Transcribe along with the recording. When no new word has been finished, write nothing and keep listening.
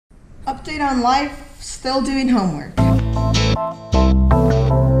Update on life, still doing homework.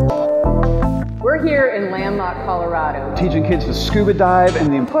 We're here in landlocked Colorado, teaching kids to scuba dive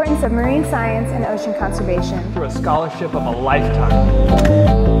and the importance of marine science and ocean conservation through a scholarship of a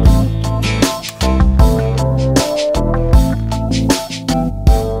lifetime.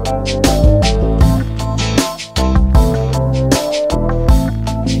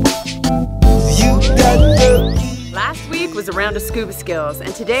 was a round of scuba skills,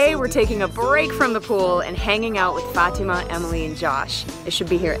 and today we're taking a break from the pool and hanging out with Fatima, Emily, and Josh. It should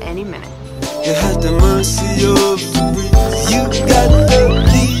be here any minute. You had the mercy of the breeze. You got the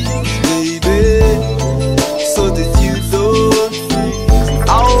keys, baby, so that you don't freeze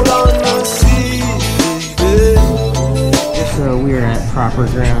out on the sea, baby. So we're at proper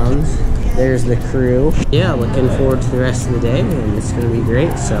grounds. There's the crew. Yeah, looking forward to the rest of the day, and it's gonna be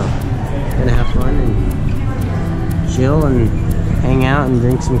great. So gonna have fun and chill and hang out and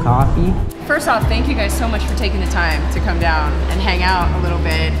drink some coffee. First off, thank you guys so much for taking the time to come down and hang out a little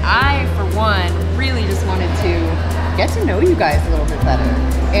bit. I, for one, really just wanted to get to know you guys a little bit better.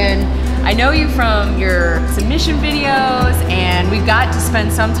 And I know you from your submission videos, and we've got to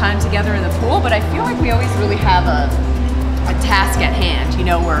spend some time together in the pool, but I feel like we always really have a task at hand, you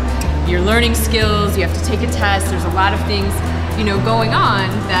know, where you're learning skills, you have to take a test, there's a lot of things, you know, going on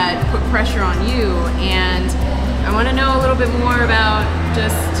that put pressure on you, and I want to know a little bit more about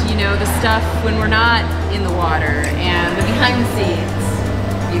just, you know, the stuff when we're not in the water and the behind the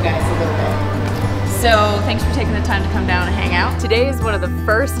scenes, you guys, a little bit. So thanks for taking the time to come down and hang out. Today is one of the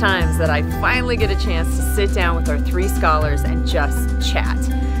first times that I finally get a chance to sit down with our 3 scholars and just chat.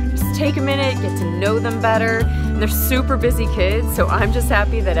 Just take a minute, get to know them better. And they're super busy kids, so I'm just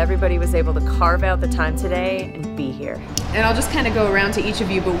happy that everybody was able to carve out the time today and be here. And I'll just kind of go around to each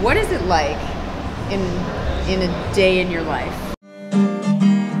of you, but what is it like in a day in your life?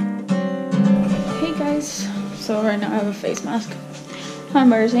 Hey guys, so right now I have a face mask. How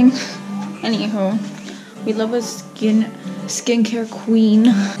embarrassing. Anywho, we love a skincare queen.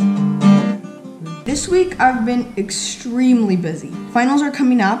 This week I've been extremely busy. Finals are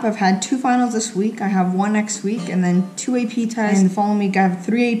coming up. I've had 2 finals this week. I have 1 next week and then 2 AP tests. And the following week I have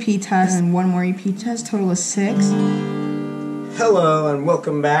 3 AP tests and 1 more AP test. Total is 6. Hello and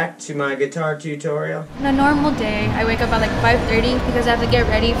welcome back to my guitar tutorial. On a normal day, I wake up at like 5:30 because I have to get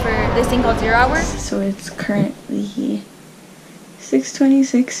ready for this thing called 0 hour. So it's currently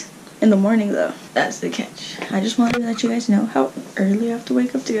 6:26 in the morning though. That's the catch. I just wanted to let you guys know how early I have to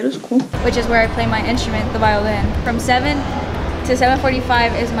wake up to go to school. Which is where I play my instrument, the violin. From 7 to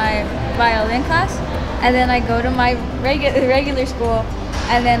 7:45 is my violin class, and then I go to my regular school,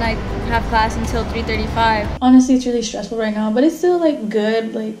 and then I have class until 3:35. Honestly, it's really stressful right now, but it's still like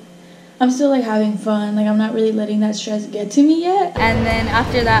good. Like I'm still like having fun. Like I'm not really letting that stress get to me yet. And then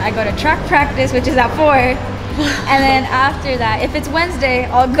after that, I go to track practice, which is at 4. And then after that, if it's Wednesday,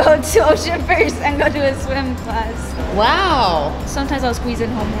 I'll go to Ocean first and go to a swim class. Wow. Sometimes I'll squeeze in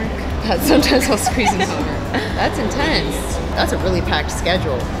homework. Sometimes I'll squeeze in homework. That's intense. That's a really packed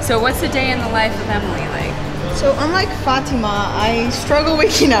schedule. So what's the day in the life of Emily like? So unlike Fatima, I struggle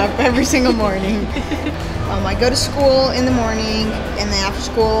waking up every single morning. I go to school in the morning, and then after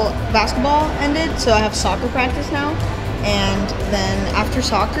school basketball ended, so I have soccer practice now. And then after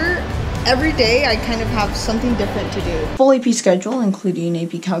soccer, every day I kind of have something different to do. Full AP schedule including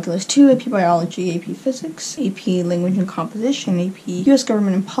AP Calculus 2, AP Biology, AP Physics, AP Language and Composition, AP US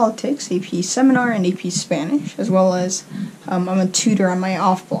Government and Politics, AP Seminar, and AP Spanish, as well as I'm a tutor on my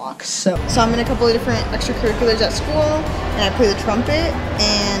off blocks. So I'm in a couple of different extracurriculars at school, and I play the trumpet,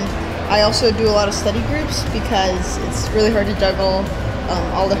 and I also do a lot of study groups because it's really hard to juggle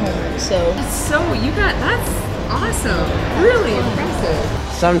all the homework. So That's awesome. Really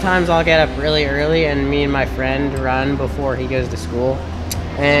impressive. Sometimes I'll get up really early and me and my friend run before he goes to school.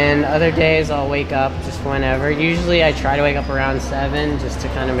 And other days I'll wake up just whenever. Usually I try to wake up around 7 just to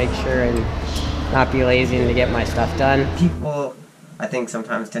kind of make sure and not be lazy and to get my stuff done. People, I think,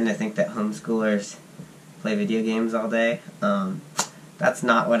 sometimes tend to think that homeschoolers play video games all day. That's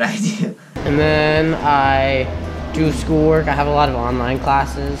not what I do. And then I do schoolwork. I have a lot of online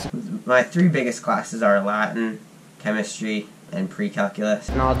classes. My 3 biggest classes are Latin, chemistry, and pre-calculus.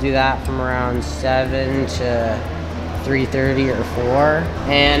 And I'll do that from around 7 to 3:30 or 4.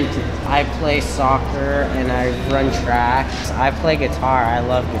 And I play soccer and I run tracks. I play guitar. I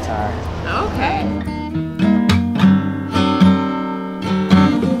love guitar. Okay.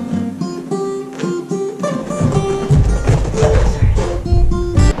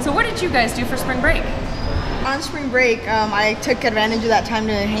 So what did you guys do for spring break? on spring break, I took advantage of that time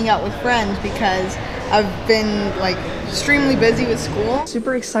to hang out with friends because I've been like extremely busy with school.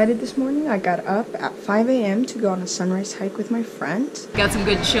 Super excited this morning. I got up at 5 a.m. to go on a sunrise hike with my friend. Got some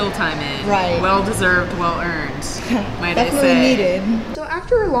good chill time in. Right. Well deserved, well earned, might I Definitely say. needed. So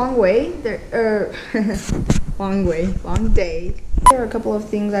after a long way, long day. There are a couple of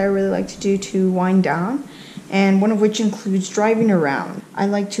things I really like to do to wind down, and one of which includes driving around. I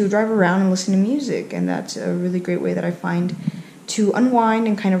like to drive around and listen to music, and that's a really great way that I find to unwind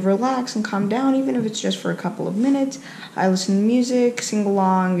and kind of relax and calm down, even if it's just for a couple of minutes. I listen to music, sing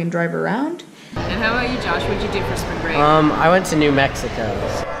along, and drive around. And how about you, Josh? What'd you do for spring break? I went to New Mexico.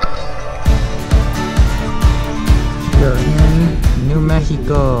 We're in New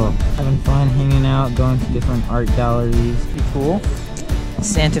Mexico. Having fun, hanging out, going to different art galleries. Pretty cool.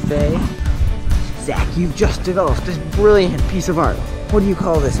 Santa Fe. Zach, you've just developed this brilliant piece of art. What do you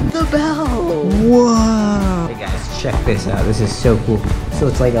call this? The bell! Whoa! Hey guys, check this out. This is so cool. So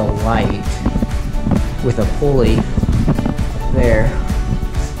it's like a light with a pulley up there.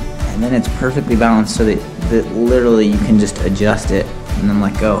 And then it's perfectly balanced so that literally you can just adjust it and then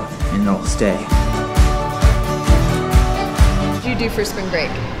let go and it'll stay. What did you do for spring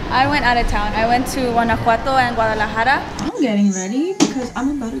break? I went out of town. I went to Guanajuato and Guadalajara. I'm getting ready because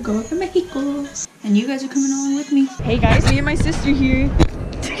I'm about to go up to Mexico. And you guys are coming along with me. Hey guys, me and my sister here.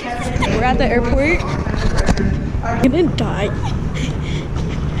 We're at the airport. I'm gonna die.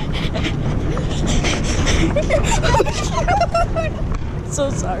 So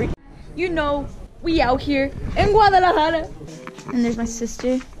sorry. You know, we out here in Guadalajara. And there's my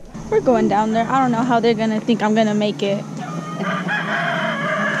sister. We're going down there. I don't know how they're gonna think I'm gonna make it.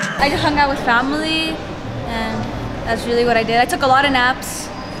 I just hung out with family, and that's really what I did. I took a lot of naps.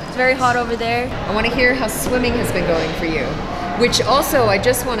 It's very hot over there. I want to hear how swimming has been going for you. Which also, I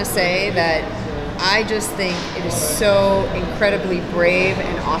just want to say that I just think it is so incredibly brave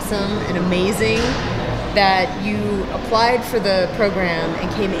and awesome and amazing that you applied for the program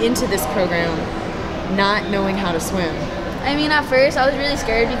and came into this program not knowing how to swim. I mean, at first I was really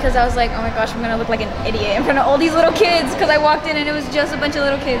scared because I was like, oh my gosh, I'm gonna look like an idiot in front of all these little kids, because I walked in and it was just a bunch of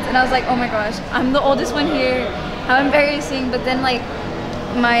little kids, and I was like, oh my gosh, I'm the oldest one here, how embarrassing. But then like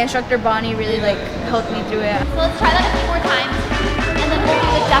my instructor Bonnie really like helped me through it. So let's try that a few more times, and then we'll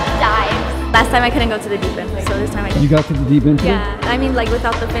do the duck dive. Last time I couldn't go to the deep end, so this time I did. You got to the deep end too? Yeah, I mean like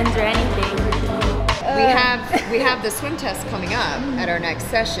without the fins or anything. We have the swim test coming up at our next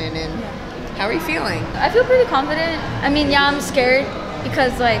session, and how are you feeling? I feel pretty confident. I mean, yeah, I'm scared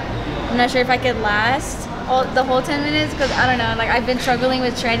because like I'm not sure if I could last the whole 10 minutes because I don't know, like I've been struggling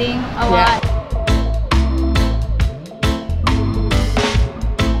with treading a lot.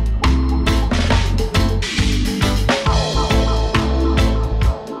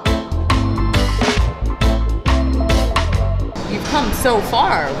 You've come so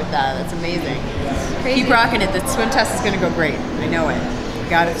far with that. That's amazing. Crazy. Keep rocking it. The swim test is going to go great. I know it.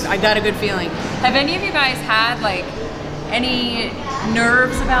 I got a good feeling. Have any of you guys had like any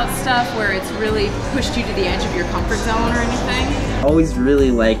nerves about stuff where it's really pushed you to the edge of your comfort zone or anything? Always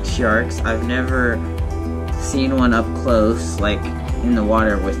really liked sharks. I've never seen one up close, like in the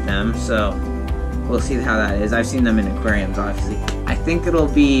water with them, so we'll see how that is. I've seen them in aquariums, obviously. I think it'll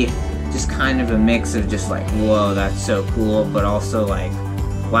be just kind of a mix of just like, whoa, that's so cool, but also like,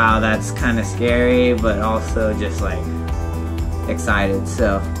 wow, that's kind of scary, but also just like excited.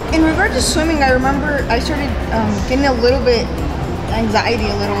 So in regard to swimming, I remember I started getting a little bit anxiety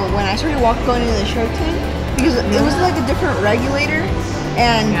when I started going into the shark tank, because it was like a different regulator,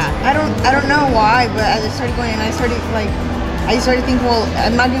 and I don't know why, but as I started going in, I started thinking, well,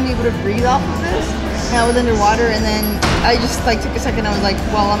 I'm not gonna be able to breathe off of this, and I was underwater, and then I just like took a second. I was like,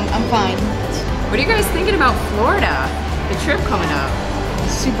 well, I'm fine. What are you guys thinking about Florida? The trip coming up.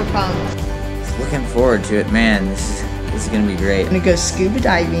 Super pumped. looking forward to it, man. This is gonna be great. I'm gonna go scuba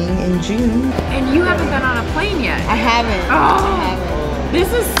diving in June. And you haven't been on a plane yet. I haven't. Oh, I haven't.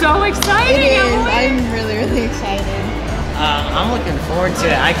 This is so exciting. It is. Emily. I'm really, really excited. I'm looking forward to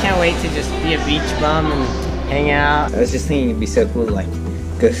it. I can't wait to just be a beach bum and hang out. I was just thinking it'd be so cool to like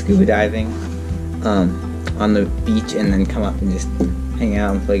go scuba diving on the beach and then come up and just hang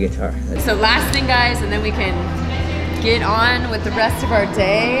out and play guitar. So last thing, guys, and then we can get on with the rest of our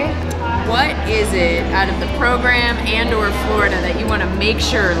day. What is it out of the program and or Florida that you want to make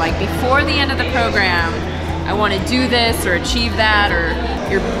sure, like before the end of the program, I want to do this or achieve that, or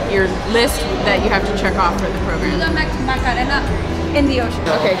your list that you have to check off for the program? Macarena in the ocean.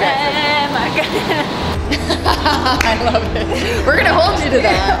 Okay, good. I love it. We're gonna hold you to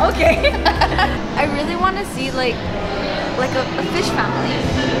that. Okay. I really want to see like a fish family,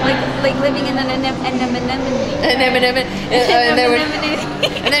 like living in an anemone.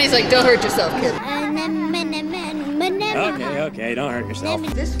 And then he's like, "Don't hurt yourself, kid." okay. Don't hurt yourself.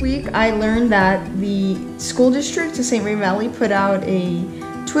 This week I learned that the school district of St. Mary Valley put out a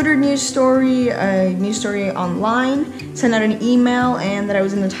Twitter news story, a news story online, sent out an email, and that I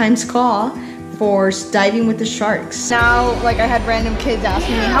was in the Times Call for diving with the sharks. Now, like, I had random kids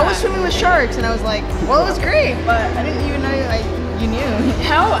asking me, how was swimming with sharks? And I was like, well, it was great, but I didn't even know you knew.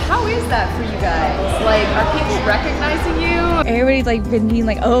 How is that for you guys? Like, are people recognizing you? Everybody's like been being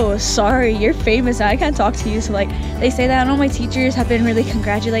like, oh, sorry, you're famous now, I can't talk to you. So like, they say that, and all my teachers have been really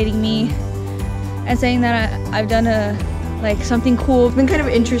congratulating me and saying that I've done something cool. It's been kind of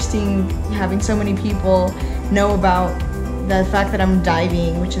interesting having so many people know about the fact that I'm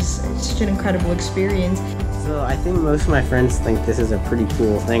diving, which is such an incredible experience. So I think most of my friends think this is a pretty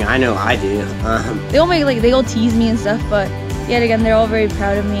cool thing. I know I do. They all tease me and stuff, but yet again, they're all very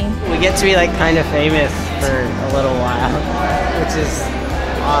proud of me. We get to be like kind of famous for a little while, which is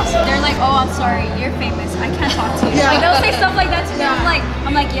awesome. They're like, oh, I'm sorry, you're famous, I can't talk to you. Yeah. Like, they'll say stuff like that to me.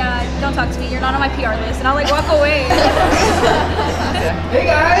 I'm like, yeah, don't talk to me, you're not on my PR list, and I'll like walk away. Hey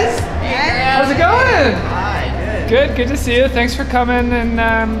guys! Hey, how's it going? Hi, Good to see you. Thanks for coming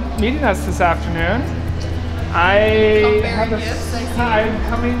and meeting us this afternoon. I'm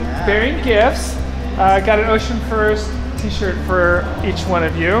coming bearing gifts. Got an Ocean First t-shirt for each one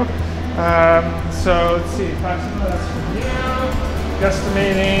of you. So let's see, Fatima, that's for you.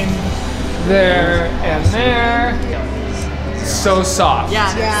 Guesstimating there and there. So soft.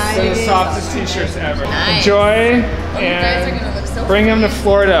 Yeah. So the softest t-shirts ever. Nice. Enjoy You guys are gonna look so bring them to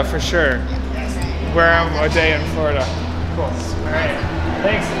Florida for sure. Wear them a day in Florida. Cool. All right.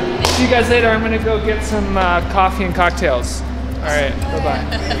 Thanks. See you guys later. I'm gonna go get some coffee and cocktails. All right. Bye-bye.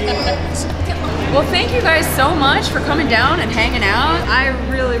 Well, thank you guys so much for coming down and hanging out. I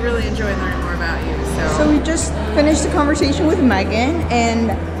really enjoyed learning more about you. So we just finished a conversation with Megan,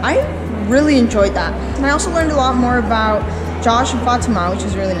 and I really enjoyed that. And I also learned a lot more about Josh and Fatima, which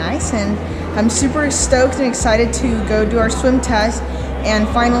is really nice. And I'm super stoked and excited to go do our swim test and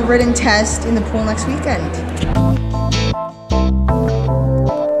final written test in the pool next weekend.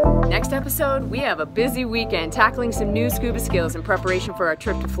 Next episode, we have a busy weekend tackling some new scuba skills in preparation for our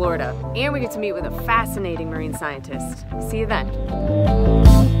trip to Florida. And we get to meet with a fascinating marine scientist. See you then.